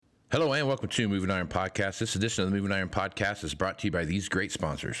Hello and welcome to Moving Iron Podcast. This edition of the Moving Iron Podcast is brought to you by these great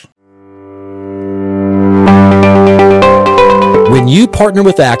sponsors. When you partner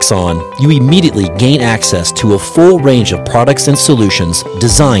with Axon, you immediately gain access to a full range of products and solutions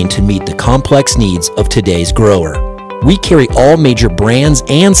designed to meet the complex needs of today's grower. We carry all major brands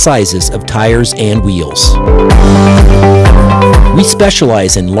and sizes of tires and wheels. We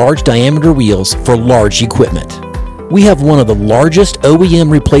specialize in large diameter wheels for large equipment. We have one of the largest OEM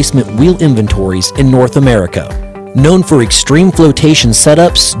replacement wheel inventories in North America. Known for extreme flotation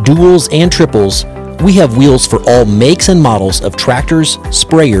setups, duals, and triples, we have wheels for all makes and models of tractors,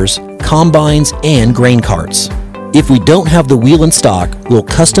 sprayers, combines, and grain carts. If we don't have the wheel in stock, we'll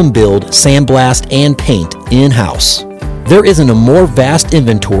custom build, sandblast, and paint in-house. There isn't a more vast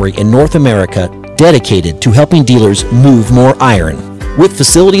inventory in North America dedicated to helping dealers move more iron. With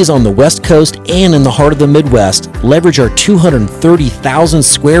facilities on the West Coast and in the heart of the Midwest, leverage our 230,000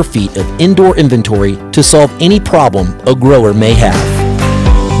 square feet of indoor inventory to solve any problem a grower may have.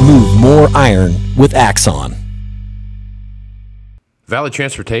 Move more iron with Axon. Valley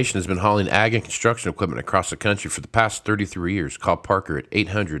Transportation has been hauling ag and construction equipment across the country for the past 33 years. Call Parker at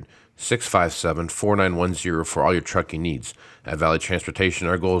 800-657-4910 for all your trucking needs. At Valley Transportation,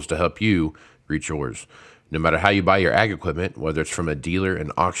 our goal is to help you reach yours. No matter how you buy your ag equipment, whether it's from a dealer, an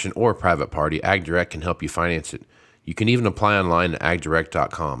auction, or a private party, AgDirect can help you finance it. You can even apply online at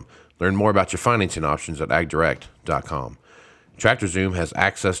agdirect.com. Learn more about your financing options at agdirect.com. TractorZoom has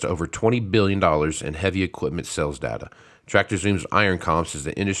access to over $20 billion in heavy equipment sales data. TractorZoom's Iron Comps is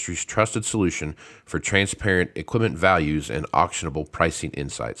the industry's trusted solution for transparent equipment values and auctionable pricing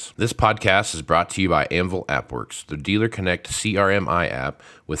insights. This podcast is brought to you by Anvil AppWorks. The Dealer Connect CRMI app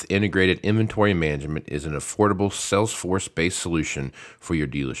with integrated inventory management is an affordable Salesforce-based solution for your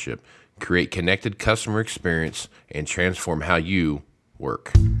dealership. Create connected customer experience and transform how you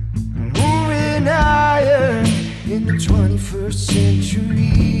work. Moving iron in the 21st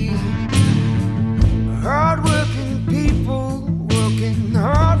century. Hard-working people working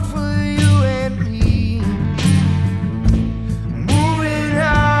hard for you and me. Moving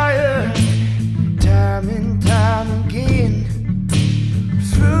iron time and time again.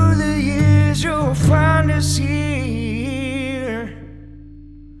 Through the years you'll find us here.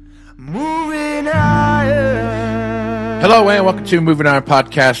 Moving iron. Hello and welcome to Moving Iron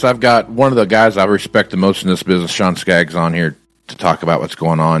Podcast. I've got one of the guys I respect the most in this business, Shawn Skaggs, on here to talk about what's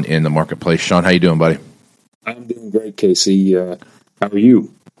going on in the marketplace. Shawn, how you doing, buddy? I'm doing great, Casey. How are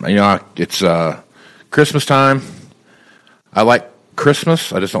you? You know, it's Christmas time. I like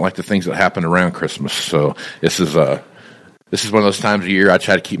Christmas. I just don't like the things that happen around Christmas. So this is one of those times of year I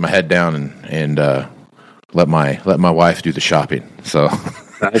try to keep my head down and let my wife do the shopping. So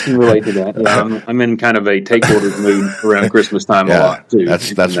I can relate to that. Yeah, I'm in kind of a take orders mood around Christmas time a lot too.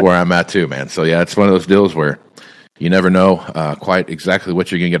 That's where I'm at too, man. So yeah, it's one of those deals where you never know quite exactly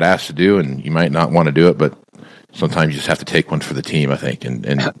what you're going to get asked to do, and you might not want to do it, but sometimes you just have to take one for the team, I think, and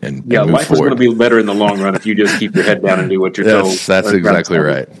yeah, move life forward. is going to be better in the long run if you just keep your head down and do what you're told. That's exactly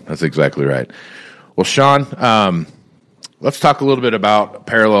right. That's exactly right. Well, Shawn, let's talk a little bit about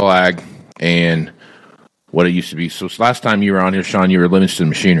parallel ag and what it used to be. So last time you were on here, Shawn, you were Livingston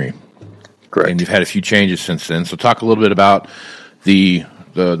Machinery. Correct. And you've had a few changes since then. So talk a little bit about the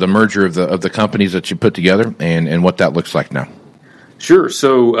merger of the companies that you put together and what that looks like now. Sure.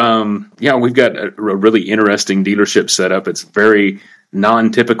 So, we've got a really interesting dealership setup. It's very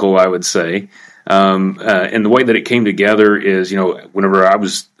non-typical, I would say. And the way that it came together is, whenever I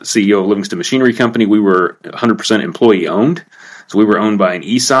was CEO of Livingston Machinery Company, we were 100% employee owned. So we were owned by an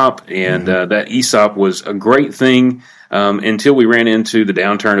ESOP, and that ESOP was a great thing until we ran into the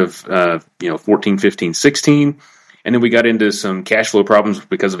downturn of 14, 15, 16. And then we got into some cash flow problems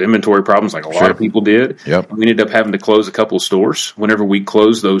because of inventory problems, like a lot of people did. Yep. We ended up having to close a couple of stores. Whenever we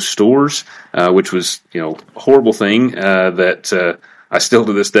closed those stores, which was a horrible thing that I still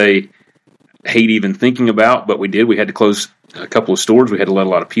to this day hate even thinking about, but we did. We had to close a couple of stores. We had to let a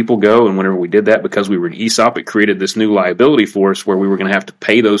lot of people go, and whenever we did that, because we were an ESOP, it created this new liability for us where we were going to have to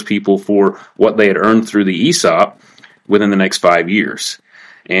pay those people for what they had earned through the ESOP within the next 5 years.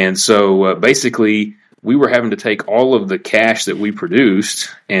 And so basically, we were having to take all of the cash that we produced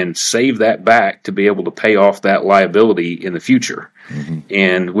and save that back to be able to pay off that liability in the future. Mm-hmm.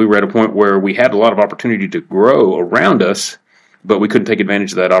 And we were at a point where we had a lot of opportunity to grow around us, but we couldn't take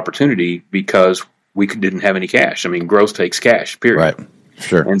advantage of that opportunity because we didn't have any cash. I mean, growth takes cash, period. Right.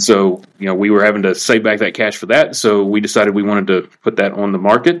 Sure. And so, we were having to save back that cash for that. So we decided we wanted to put that on the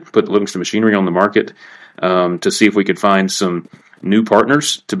market, put Livingston Machinery on the market, to see if we could find some new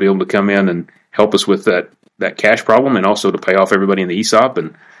partners to be able to come in and help us with that cash problem, and also to pay off everybody in the ESOP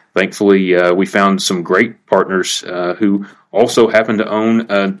and thankfully, we found some great partners who also happen to own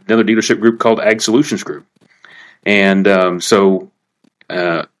another dealership group called Ag Solutions Group. And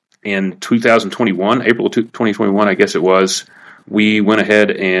in 2021, April of 2021, I guess it was, we went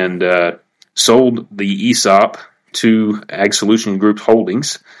ahead and sold the ESOP to Ag Solutions Group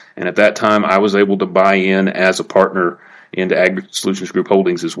Holdings. And at that time, I was able to buy in as a partner into Ag Solutions Group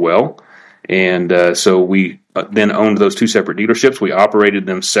Holdings as well. And so we then owned those two separate dealerships. We operated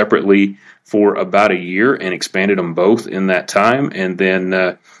them separately for about a year and expanded them both in that time. And then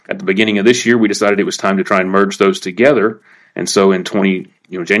at the beginning of this year, we decided it was time to try and merge those together. And so in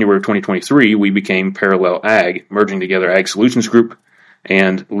January of 2023, we became Parallel Ag, merging together Ag Solutions Group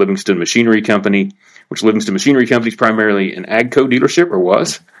and Livingston Machinery Company, which Livingston Machinery Company is primarily an AGCO dealership, or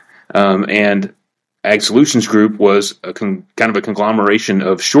was. And Ag Solutions Group was kind of a conglomeration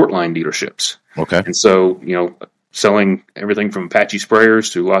of short-line dealerships. Okay. And so, selling everything from Apache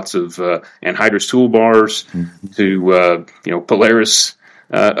sprayers to lots of anhydrous toolbars to, Polaris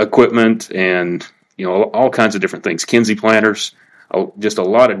equipment and, all kinds of different things, Kinsey planters, just a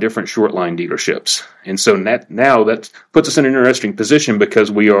lot of different short-line dealerships. And so now that puts us in an interesting position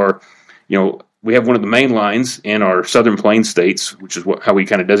because we are, we have one of the main lines in our Southern Plains states, which is how we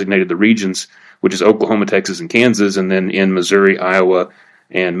kind of designated the regions, which is Oklahoma, Texas, and Kansas. And then in Missouri, Iowa,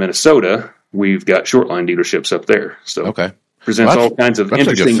 and Minnesota, we've got short-line dealerships up there. So presents all kinds of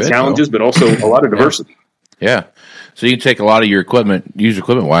interesting challenges, but also a lot of diversity. Yeah. So you can take a lot of your equipment, used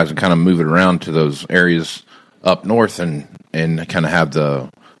equipment-wise, and kind of move it around to those areas up north and kind of have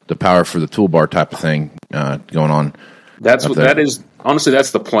the power for the toolbar type of thing going on. Honestly, that's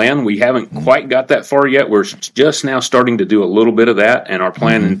the plan. We haven't quite got that far yet. We're just now starting to do a little bit of that, and our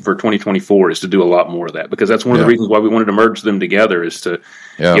plan for 2024 is to do a lot more of that, because that's one of the reasons why we wanted to merge them together, is to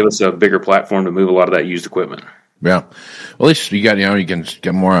give us a bigger platform to move a lot of that used equipment. Yeah. Well, at least you got, you can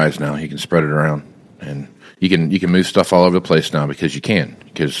get more eyes now. You can spread it around, and you can move stuff all over the place now because you can,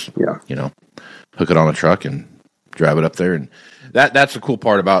 hook it on a truck and drive it up there. And that's the cool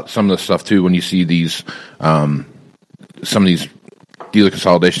part about some of the stuff too, when you see these, some of these dealer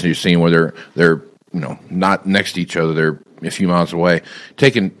consolidations you're seeing where they're not next to each other, they're a few miles away,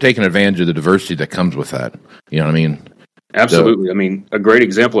 taking advantage of the diversity that comes with that. You know what I mean? Absolutely. A great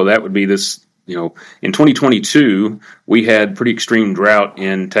example of that would be this. In 2022, we had pretty extreme drought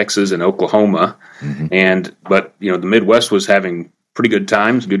in Texas and Oklahoma, but the Midwest was having pretty good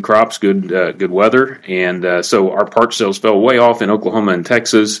times, good crops, good weather, and so our parts sales fell way off in Oklahoma and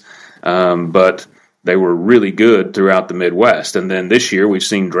Texas, but they were really good throughout the Midwest. And then this year we've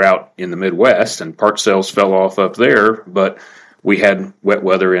seen drought in the Midwest, and parts sales fell off up there, but we had wet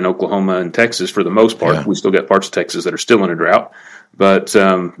weather in Oklahoma and Texas for the most part. Yeah. We still got parts of Texas that are still in a drought, but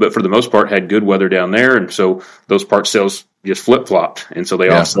for the most part had good weather down there, and so those parts sales just flip-flopped, and so they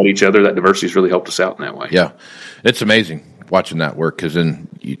offset each other. That diversity has really helped us out in that way. Yeah, it's amazing watching that work, because then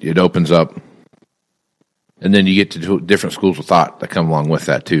it opens up, and then you get to different schools of thought that come along with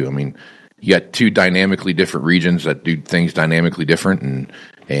that too. You got two dynamically different regions that do things dynamically different,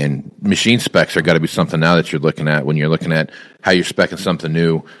 and machine specs are got to be something now that you're looking at when you're looking at how you're specing something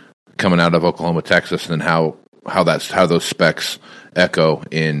new coming out of Oklahoma, Texas, and how those specs echo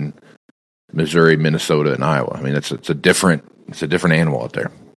in Missouri, Minnesota, and Iowa. It's a different animal out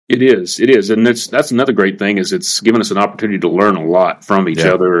there. It is, and that's another great thing, is it's given us an opportunity to learn a lot from each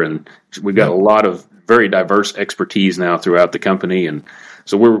other, and we've got a lot of very diverse expertise now throughout the company, and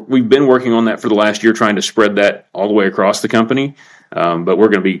so we've been working on that for the last year, trying to spread that all the way across the company, but we're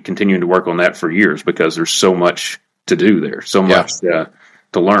going to be continuing to work on that for years, because there's so much to do there, so much to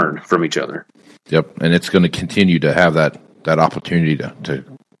learn from each other. Yep, and it's going to continue to have that opportunity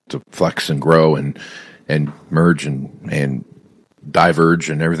to flex and grow and merge and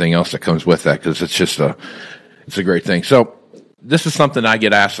diverge and everything else that comes with that, because it's a great thing. So this is something I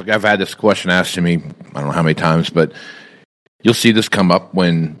get asked. I've had this question asked to me, I don't know how many times, but you'll see this come up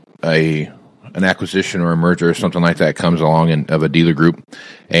when an acquisition or a merger or something like that comes along of a dealer group.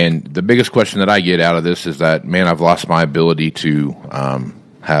 And the biggest question that I get out of this is that, man, I've lost my ability to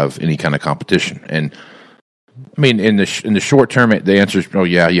have any kind of competition. And in the short term, the answer is, oh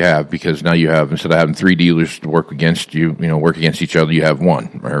yeah, you have, because now you have, instead of having three dealers to work against you, work against each other, you have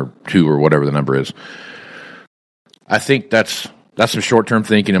one or two or whatever the number is. I think that's some short-term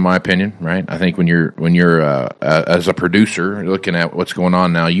thinking, in my opinion, right? I think when you're as a producer looking at what's going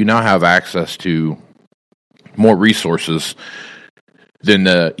on now, you now have access to more resources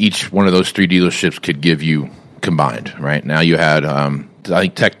than each one of those three dealerships could give you combined, right? Now you had, I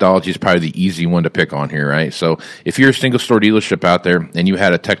think technology is probably the easy one to pick on here, right? So if you're a single-store dealership out there and you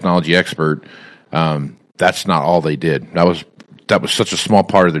had a technology expert, that's not all they did. That was that was such a small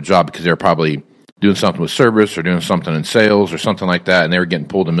part of their job because they were probably doing something with service or doing something in sales or something like that, and they were getting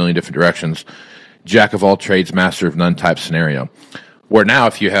pulled in a million different directions. Jack of all trades, master of none type scenario. Where now,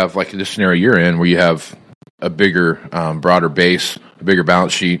 if you have like this scenario you're in, where you have a bigger, broader base, a bigger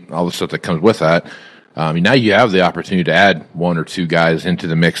balance sheet, all the stuff that comes with that, now you have the opportunity to add one or two guys into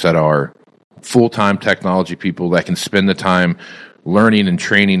the mix that are full-time technology people that can spend the time learning and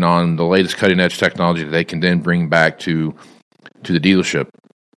training on the latest cutting-edge technology that they can then bring back to the dealership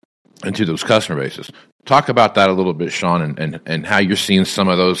and to those customer bases. Talk about that a little bit, Shawn, and how you're seeing some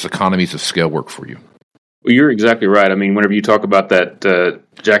of those economies of scale work for you. Well, you're exactly right. I mean, whenever you talk about that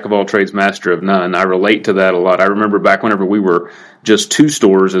jack of all trades, master of none, I relate to that a lot. I remember back whenever we were just 2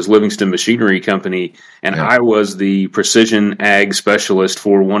 stores as Livingston Machinery Company, and I was the precision ag specialist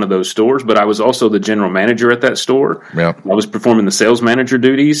for one of those stores, but I was also the general manager at that store. I was performing the sales manager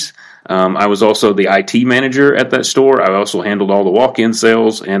duties. I was also the IT manager at that store. I also handled all the walk-in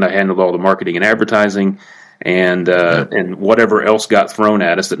sales, and I handled all the marketing and advertising, and whatever else got thrown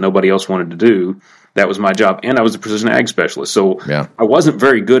at us that nobody else wanted to do. That was my job, and I was a precision ag specialist. So I wasn't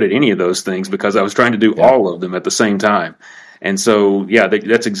very good at any of those things because I was trying to do all of them at the same time. And so,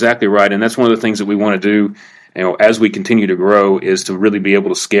 that's exactly right. And that's one of the things that we want to do, as we continue to grow, is to really be able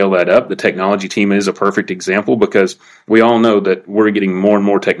to scale that up. The technology team is a perfect example because we all know that we're getting more and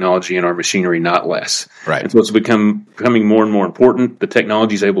more technology in our machinery, not less. Right. And so it's becoming more and more important. The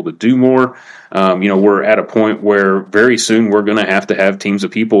technology is able to do more. We're at a point where very soon we're going to have teams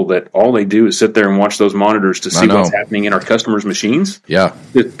of people that all they do is sit there and watch those monitors to see what's happening in our customers' machines. Yeah.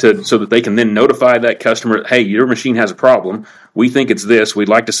 So that they can then notify that customer, hey, your machine has a problem. We think it's this. We'd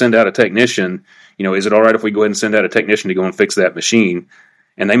like to send out a technician. Is it all right if we go ahead and send out a technician to go and fix that machine?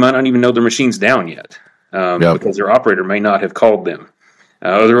 And they might not even know their machine's down yet because their operator may not have called them.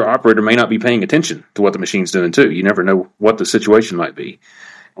 Their operator may not be paying attention to what the machine's doing too. You never know what the situation might be.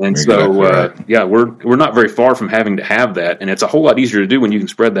 And we're not very far from having to have that. And it's a whole lot easier to do when you can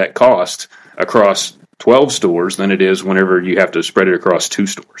spread that cost across 12 stores than it is whenever you have to spread it across 2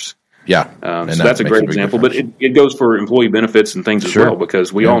 stores. Yeah. So that's a great example. But it goes for employee benefits and things as well,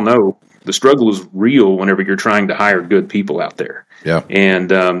 because we all know the struggle is real whenever you're trying to hire good people out there. Yeah. And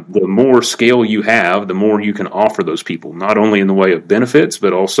the more scale you have, the more you can offer those people, not only in the way of benefits,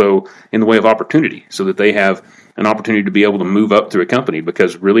 but also in the way of opportunity, so that they have an opportunity to be able to move up through a company,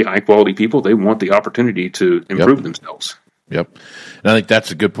 because really high quality people, they want the opportunity to improve themselves. Yep. And I think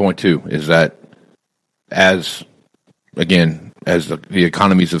that's a good point too, is that as the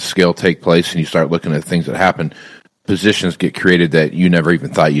economies of scale take place and you start looking at things that happen, positions get created that you never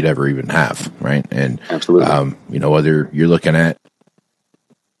even thought you'd ever even have, right? And absolutely, whether you're looking at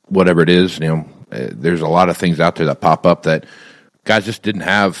whatever it is, there's a lot of things out there that pop up that guys just didn't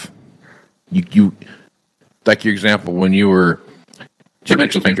have. You like your example when you were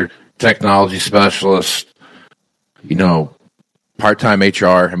technology specialist, part-time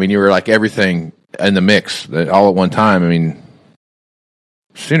HR. I mean, you were like everything in the mix all at one time. I mean,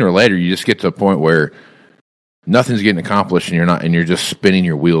 sooner or later, you just get to a point where nothing's getting accomplished, and you're just spinning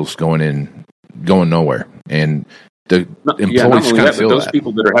your wheels going nowhere. And the employees kind of feel that. The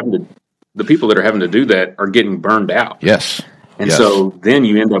people that are having to do that are getting burned out. Yes. And so then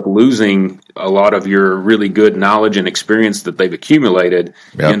you end up losing a lot of your really good knowledge and experience that they've accumulated.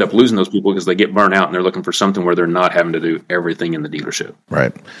 Yep. You end up losing those people because they get burned out and they're looking for something where they're not having to do everything in the dealership.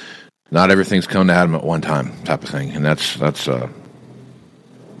 Right. Not everything's come to Adam at one time, type of thing. And that's I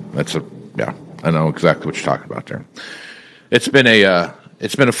know exactly what you're talking about there. It's been a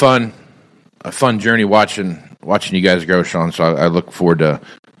fun journey watching you guys grow, Shawn. So I look forward to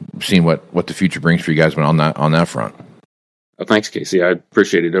seeing what the future brings for you guys on that front. Well, thanks, Casey. I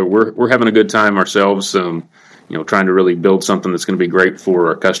appreciate it. We're having a good time ourselves. Trying to really build something that's going to be great for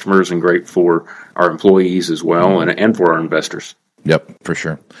our customers and great for our employees as well, and for our investors. Yep, for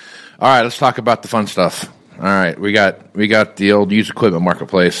sure. All right, let's talk about the fun stuff. All right, we got the old used equipment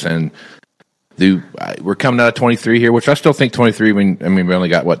marketplace, and we're coming out of 23 here, which I still think 23. We only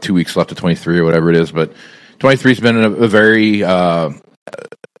got 2 weeks left of 23 or whatever it is, but 23 has been a very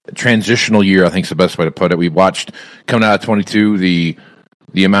transitional year, I think is the best way to put it. We watched coming out of 22 the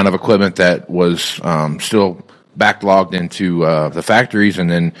amount of equipment that was still backlogged into the factories, and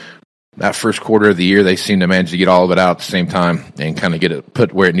then that first quarter of the year they seemed to manage to get all of it out at the same time and kind of get it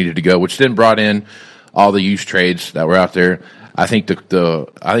put where it needed to go, which then brought in all the used trades that were out there. I think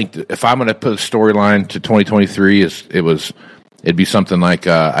if I'm going to put a storyline to 2023, it'd be something like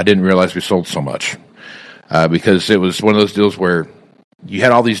I didn't realize we sold so much, because it was one of those deals where you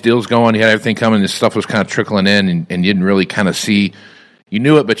had all these deals going, you had everything coming, this stuff was kind of trickling in, and you didn't really kind of see. You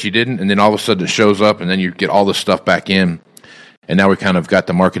knew it, but you didn't, and then all of a sudden it shows up, and then you get all this stuff back in. and now we kind of got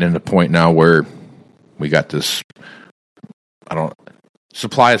the market in the point now where we got this.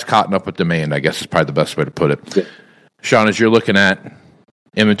 Supply is caught up with demand, I guess is probably the best way to put it. Yeah. Shawn, as you're looking at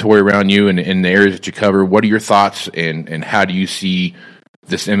inventory around you and in the areas that you cover, what are your thoughts and how do you see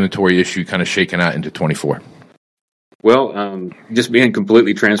this inventory issue kind of shaking out into 24? Well, just being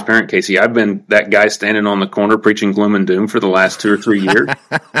completely transparent, Casey, I've been that guy standing on the corner preaching gloom and doom for the last 2 or 3 years.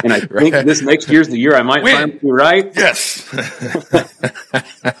 And I think this next year's the year I might finally be right. Yes.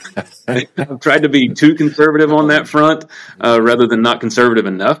 I've tried to be too conservative on that front rather than not conservative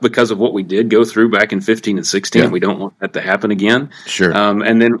enough because of what we did go through back in 15 and 16. Yeah. We don't want that to happen again. Sure.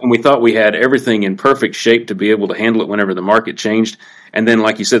 And then when we thought we had everything in perfect shape to be able to handle it whenever the market changed, and then,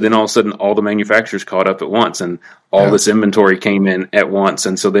 like you said, then all of a sudden all the manufacturers caught up at once and all this inventory came in at once.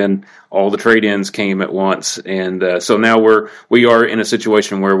 And so then all the trade-ins came at once. And so now we are in a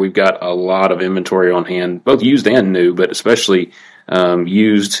situation where we've got a lot of inventory on hand, both used and new, but especially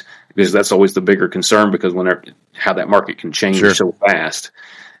used, because that's always the bigger concern because how that market can change so fast.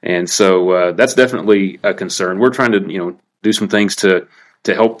 And so that's definitely a concern. We're trying to, do some things to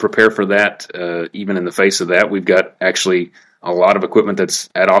help prepare for that. Even in the face of that, we've got actually a lot of equipment that's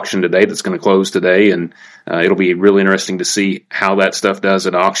at auction today that's going to close today, and it'll be really interesting to see how that stuff does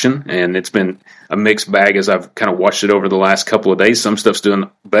at auction. And it's been a mixed bag as I've kind of watched it over the last couple of days. Some stuff's doing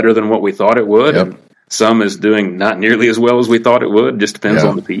better than what we thought it would, and some is doing not nearly as well as we thought it would. Just depends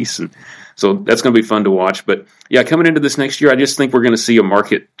on the piece. And so that's going to be fun to watch. But yeah, coming into this next year, I just think we're going to see a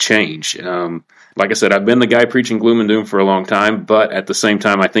market change. Like I said, I've been the guy preaching gloom and doom for a long time, but at the same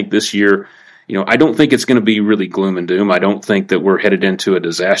time, I think this year, I don't think it's going to be really gloom and doom. I don't think that we're headed into a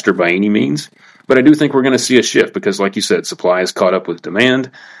disaster by any means, but I do think we're going to see a shift because, like you said, supply is caught up with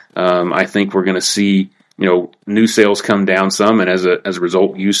demand. I think we're going to see, new sales come down some, and as a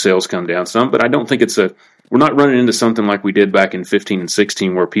result, used sales come down some. But I don't think we're not running into something like we did back in 15 and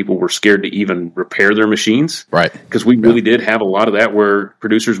 16 where people were scared to even repair their machines. Right. Because we really did have a lot of that where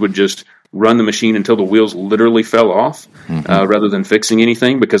producers would just run the machine until the wheels literally fell off rather than fixing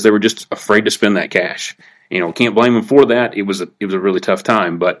anything because they were just afraid to spend that cash. Can't blame them for that. It was a really tough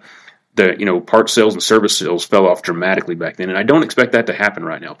time, but the parts sales and service sales fell off dramatically back then. And I don't expect that to happen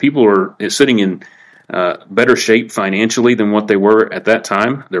right now. People are sitting in better shape financially than what they were at that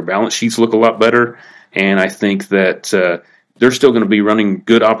time. Their balance sheets look a lot better. And I think that they're still going to be running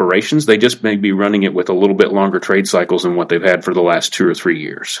good operations. They just may be running it with a little bit longer trade cycles than what they've had for the last 2 or 3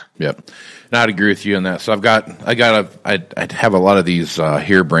 years. Yep. And I'd agree with you on that. So I'd have a lot of these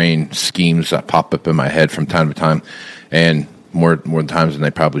harebrained schemes that pop up in my head from time to time, and more times than they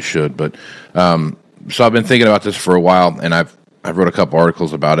probably should. But so I've been thinking about this for a while, and I've wrote a couple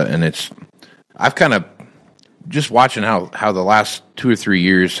articles about it, and I've kind of just watching how the last 2 or 3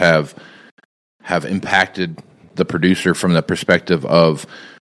 years have impacted the producer from the perspective of,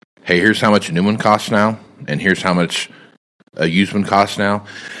 hey, here's how much a new one costs now, and here's how much a used one costs now.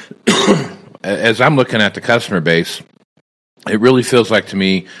 As I'm looking at the customer base, it really feels like to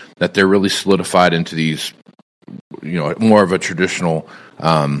me that they're really solidified into these, more of a traditional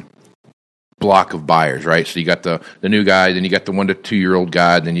block of buyers, right? So you got the new guy, then you got the 1 to 2 year old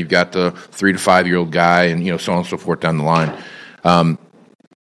guy, then you've got the 3 to 5 year old guy, and so on and so forth down the line.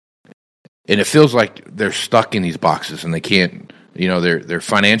 And it feels like they're stuck in these boxes and they can't, they're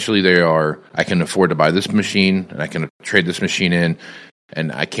financially, I can afford to buy this machine and I can trade this machine in,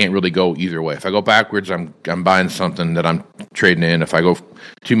 and I can't really go either way. If I go backwards, I'm buying something that I'm trading in. If I go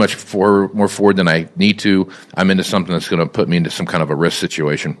too much more forward than I need to, I'm into something that's going to put me into some kind of a risk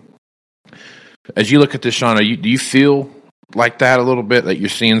situation. As you look at this, Shawn, do you feel like that a little bit, that you're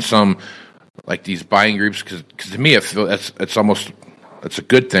seeing some, like these buying groups? Because to me, I feel it's a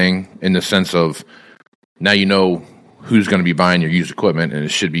good thing in the sense of now you know who's going to be buying your used equipment, and it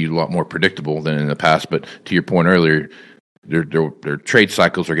should be a lot more predictable than in the past. But to your point earlier, their trade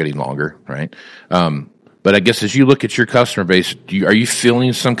cycles are getting longer, right? But I guess as you look at your customer base, are you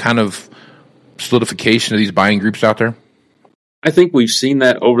feeling some kind of solidification of these buying groups out there? I think we've seen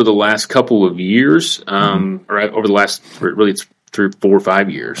that over the last couple of years, or over the last, really it's 3, 4, 5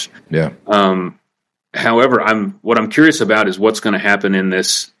 years. Yeah. However, what I'm curious about is what's going to happen in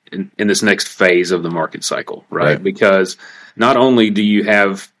this next phase of the market cycle, right? Because not only do you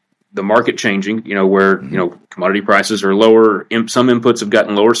have the market changing, where commodity prices are lower, some inputs have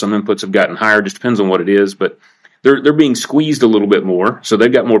gotten lower, some inputs have gotten higher. Just depends on what it is, but they're being squeezed a little bit more, so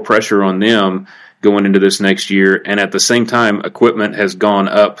they've got more pressure on them going into this next year. And at the same time, equipment has gone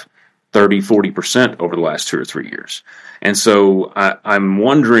up 30-40% over the last 2 or 3 years. And so I'm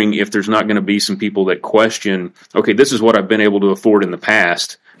wondering if there's not going to be some people that question, okay, this is what I've been able to afford in the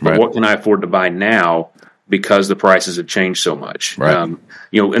past, but what can I afford to buy now because the prices have changed so much. Right.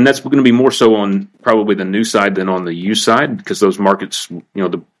 And that's going to be more so on probably the new side than on the used side, because those markets,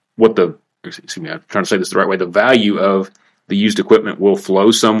 excuse me, I'm trying to say this the right way. The value of the used equipment will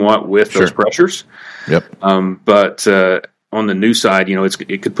flow somewhat with those pressures. Yep. But on the new side,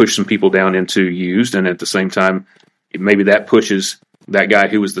 it could push some people down into used, and at the same time, maybe that pushes that guy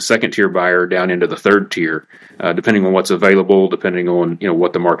who was the second tier buyer down into the third tier, depending on what's available, depending on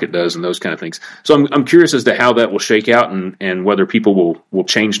what the market does and those kind of things. So I'm curious as to how that will shake out, and whether people will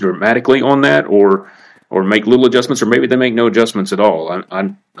change dramatically on that, or make little adjustments, or maybe they make no adjustments at all.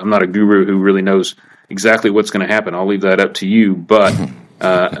 I'm not a guru who really knows exactly what's going to happen. I'll leave that up to you. But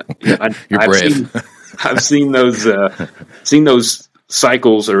You're brave. I've seen those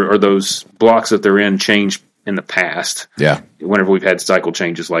cycles or those blocks that they're in change in the past. Yeah. Whenever we've had cycle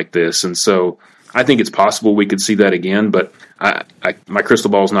changes like this. And so I think it's possible we could see that again, but my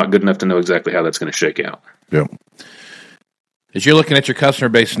crystal ball is not good enough to know exactly how that's going to shake out. Yeah. As you're looking at your customer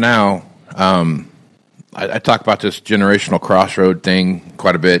base now, I talk about this generational crossroad thing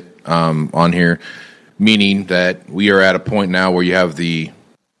quite a bit on here, meaning that we are at a point now where you have the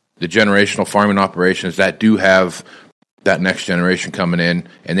generational farming operations that do have that next generation coming in,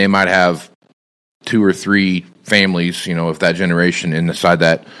 and they might have 2 or 3 families, of that generation inside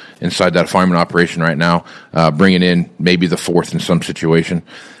that farming operation right now, bringing in maybe the 4th in some situation.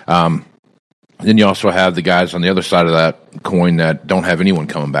 Then you also have the guys on the other side of that coin that don't have anyone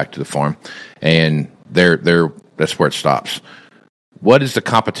coming back to the farm, and that's where it stops. What does the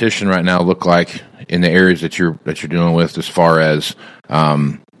competition right now look like in the areas that you're dealing with, as far as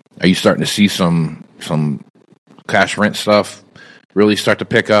are you starting to see some cash rent stuff really start to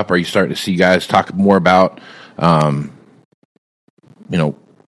pick up? Are you starting to see guys talk more about, I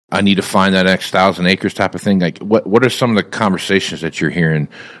need to find that next 1,000 acres type of thing? Like, what are some of the conversations that you're hearing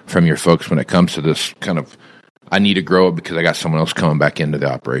from your folks when it comes to this kind of, I need to grow it because I got someone else coming back into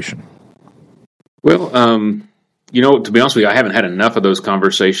the operation? Well, to be honest with you, I haven't had enough of those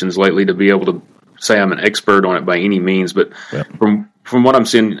conversations lately to be able to say I'm an expert on it by any means. But from what I'm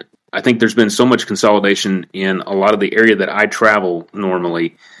seeing, I think there's been so much consolidation in a lot of the area that I travel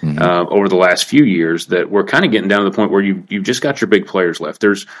normally over the last few years that we're kind of getting down to the point where you've just got your big players left.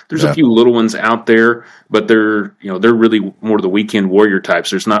 There's a few little ones out there, but they're really more the weekend warrior types.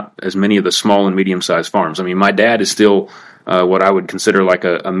 There's not as many of the small and medium sized farms. I mean, my dad is still what I would consider like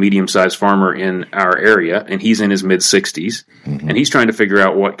a medium sized farmer in our area, and he's in his mid 60s, and he's trying to figure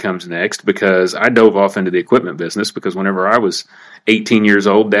out what comes next, because I dove off into the equipment business because whenever I was 18 years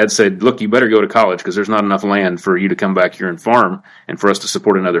old, Dad said, look, you better go to college because there's not enough land for you to come back here and farm and for us to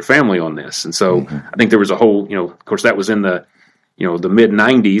support another family on this. And so I think there was a whole, of course, that was in the mid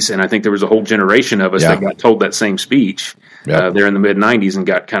 90s. And I think there was a whole generation of us that got told that same speech there in the mid 90s and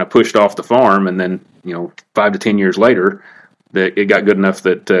got kind of pushed off the farm. And then, 5 to 10 years later, that it got good enough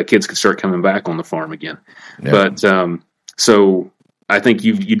that kids could start coming back on the farm again. Yeah. But so I think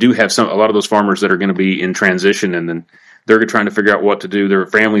you do have a lot of those farmers that are going to be in transition, and then they're trying to figure out what to do. Their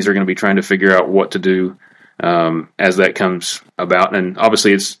families are going to be trying to figure out what to do as that comes about. And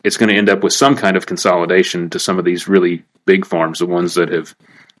obviously it's going to end up with some kind of consolidation to some of these really big farms, the ones that have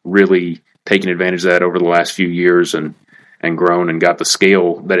really taken advantage of that over the last few years and grown and got the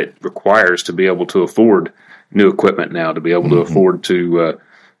scale that it requires to be able to afford new equipment now, to be able to afford to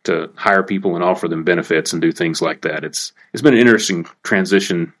hire people and offer them benefits and do things like that. It's been an interesting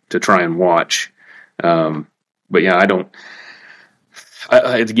transition to try and watch. But yeah,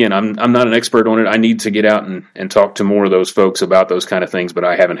 I'm not an expert on it. I need to get out and talk to more of those folks about those kind of things, but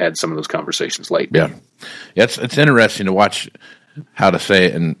I haven't had some of those conversations lately. Yeah. It's interesting to watch how to say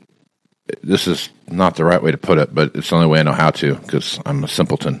it, and this is not the right way to put it, but it's the only way I know how to, because I'm a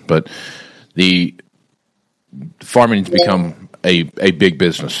simpleton. But the farming has become a big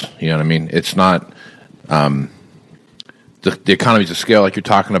business. You know what I mean? It's not the economies of scale like you're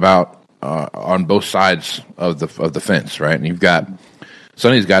talking about on both sides of the fence, right? And you've got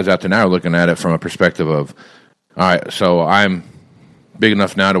some of these guys out there now are looking at it from a perspective of, all right, so I'm big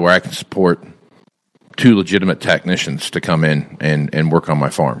enough now to where I can support 2 legitimate technicians to come in and work on my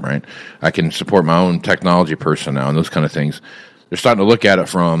farm, right? I can support my own technology person now and those kind of things. They're starting to look at it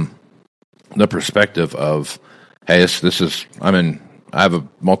from the perspective of, hey, I have a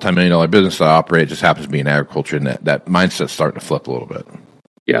multi-million-dollar business that I operate. It just happens to be in agriculture, and that mindset's starting to flip a little bit.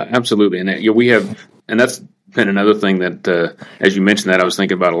 Yeah, absolutely. And we have, and that's been another thing that, as you mentioned that, I was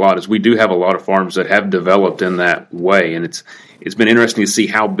thinking about a lot, is we do have a lot of farms that have developed in that way. And it's been interesting to see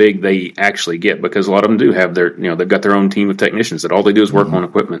how big they actually get, because a lot of them do have they've got their own team of technicians that all they do is work on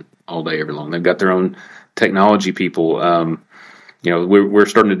equipment all day, every long. They've got their own technology people. We're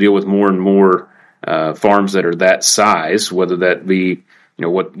starting to deal with more and more farms that are that size, whether that be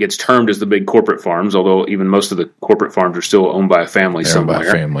what gets termed as the big corporate farms, although even most of the corporate farms are still owned by a family somewhere. Owned by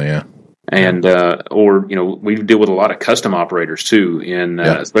a family, yeah. And or we deal with a lot of custom operators too,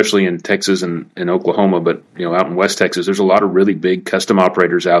 especially in Texas and Oklahoma, but out in West Texas, there's a lot of really big custom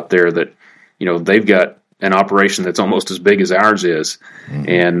operators out there that they've got an operation that's almost as big as ours is,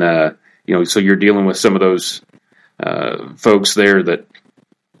 and so you're dealing with some of those folks there that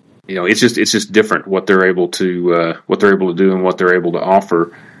it's just different what they're able to do and what they're able to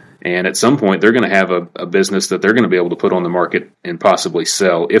offer. And at some point, they're going to have a business that they're going to be able to put on the market and possibly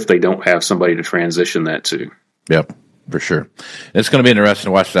sell if they don't have somebody to transition that to. Yep, for sure. It's going to be interesting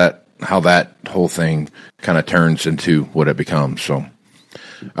to watch how that whole thing kind of turns into what it becomes. So, all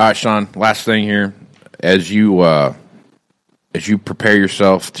right, Shawn, last thing here. As you prepare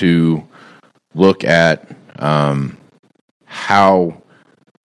yourself to look at how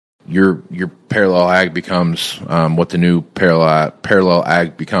your parallel ag becomes what the new parallel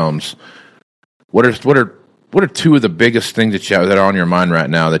ag becomes. What are two of the biggest things that are on your mind right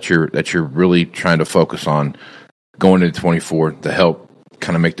now that you're really trying to focus on going into 24 to help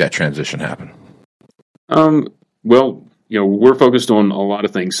kind of make that transition happen? Well, we're focused on a lot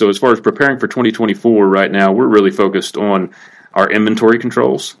of things. So as far as preparing for 2024 right now, we're really focused on our inventory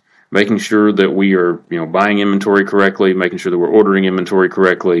controls, making sure that we are, buying inventory correctly, making sure that we're ordering inventory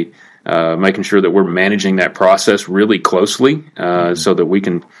correctly, making sure that we're managing that process really closely, so that we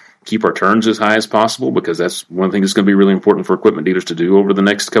can keep our turns as high as possible, because that's one thing that's going to be really important for equipment dealers to do over the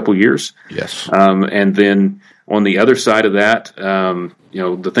next couple years. Yes. And then on the other side of that,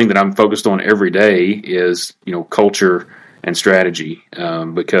 the thing that I'm focused on every day is, culture and strategy,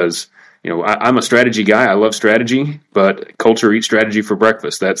 because I'm a strategy guy. I love strategy, but culture eats strategy for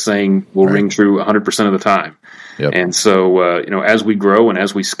breakfast. That saying will ring true 100% of the time. Yep. And so, as we grow and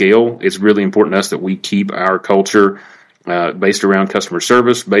as we scale, it's really important to us that we keep our culture based around customer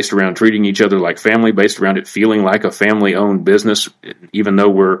service, based around treating each other like family, based around it feeling like a family-owned business, even though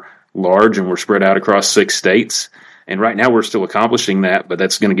we're large and we're spread out across 6 states. And right now we're still accomplishing that, but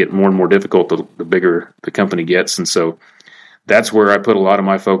that's going to get more and more difficult the bigger the company gets. And so that's where I put a lot of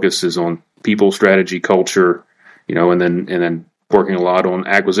my focus is on people, strategy, culture, and then working a lot on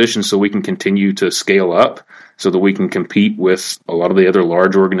acquisitions so we can continue to scale up so that we can compete with a lot of the other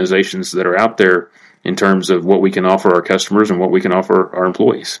large organizations that are out there in terms of what we can offer our customers and what we can offer our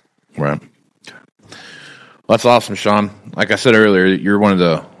employees. Right. Well, that's awesome, Shawn. Like I said earlier, you're one of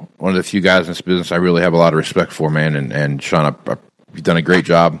the few guys in this business I really have a lot of respect for, man. And Shawn, you've done a great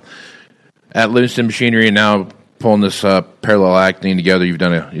job at Livingston Machinery, and now pulling this parallel ag thing together. You've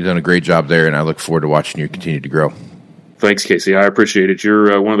done a great job there, and I look forward to watching you continue to grow. Thanks, Casey. I appreciate it.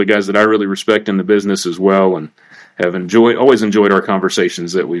 You're one of the guys that I really respect in the business as well, and have always enjoyed our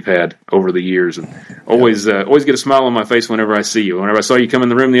conversations that we've had over the years, and always get a smile on my face whenever I see you. Whenever I saw you come in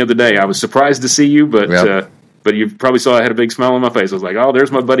the room the other day, I was surprised to see you, but you probably saw I had a big smile on my face. I was like, "Oh,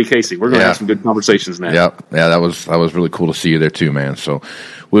 there's my buddy Casey. We're going to have some good conversations now." Yep. Yeah, that was really cool to see you there too, man. So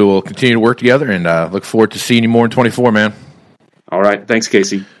we will continue to work together, and look forward to seeing you more in 24, man. All right. Thanks,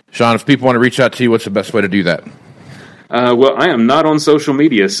 Casey. Shawn, if people want to reach out to you, what's the best way to do that? Well, I am not on social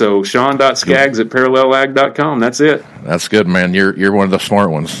media, so Shawn.Skaggs@parallelag.com. That's it. That's good, man. You're one of the smart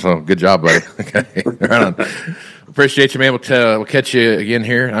ones, so good job, buddy. Okay. Right on. Appreciate you, man. We'll catch you again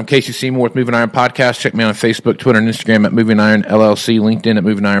here. I'm Casey Seymour with Moving Iron Podcast. Check me out on Facebook, Twitter, and Instagram at Moving Iron LLC, LinkedIn at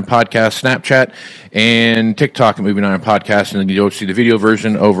Moving Iron Podcast, Snapchat, and TikTok at Moving Iron Podcast. And then you'll see the video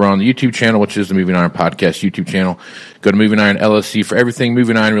version over on the YouTube channel, which is the Moving Iron Podcast YouTube channel. Go to Moving Iron LLC for everything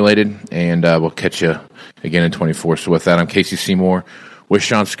Moving Iron related, and we'll catch you again in 24. So with that, I'm Casey Seymour with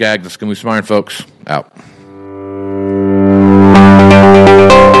Shawn Skaggs. Let's go move some iron, folks. Out.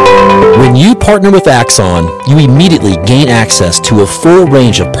 When you partner with Axon, you immediately gain access to a full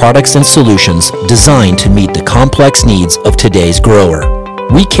range of products and solutions designed to meet the complex needs of today's grower.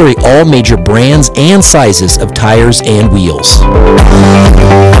 We carry all major brands and sizes of tires and wheels.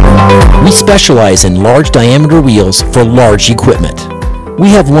 We specialize in large diameter wheels for large equipment. We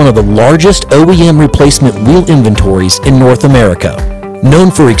have one of the largest OEM replacement wheel inventories in North America.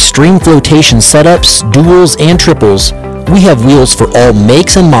 Known for extreme flotation setups, duals, and triples, we have wheels for all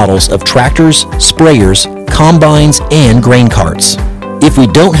makes and models of tractors, sprayers, combines, and grain carts. If we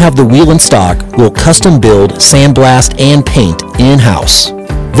don't have the wheel in stock, we'll custom build, sandblast, and paint in-house.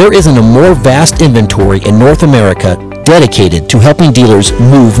 There isn't a more vast inventory in North America dedicated to helping dealers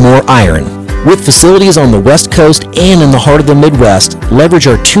move more iron. With facilities on the West Coast and in the heart of the Midwest, leverage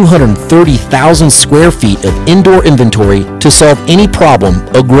our 230,000 square feet of indoor inventory to solve any problem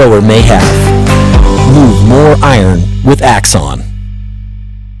a grower may have. Move more iron with Axon.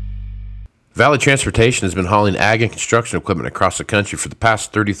 Valley Transportation has been hauling ag and construction equipment across the country for the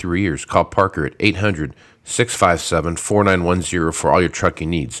past 33 years. Call Parker at 800-657-4910 for all your trucking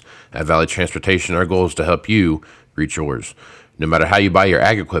needs. At Valley Transportation, our goal is to help you reach yours. No matter how you buy your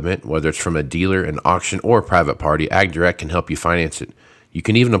ag equipment, whether it's from a dealer, an auction, or a private party, AgDirect can help you finance it. You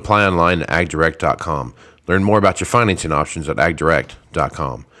can even apply online at agdirect.com. Learn more about your financing options at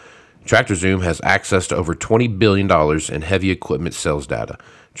agdirect.com. TractorZoom has access to over $20 billion in heavy equipment sales data.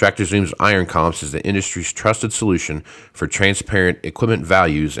 TractorZoom's Iron Comps is the industry's trusted solution for transparent equipment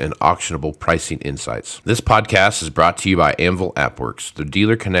values and auctionable pricing insights. This podcast is brought to you by Anvil AppWorks. The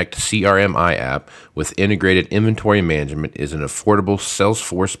Dealer Connect CRMI app with integrated inventory management is an affordable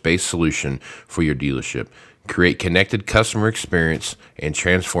Salesforce-based solution for your dealership. Create connected customer experience and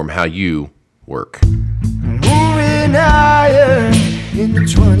transform how you work. Moving higher in the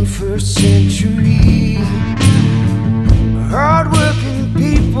 21st century. Hard-working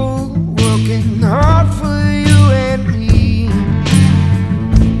people working hard for you and me.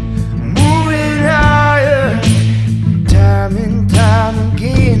 Moving higher, time and time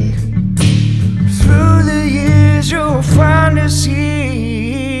again. Through the years you'll find us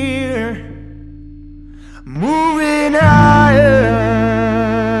here. Moving higher.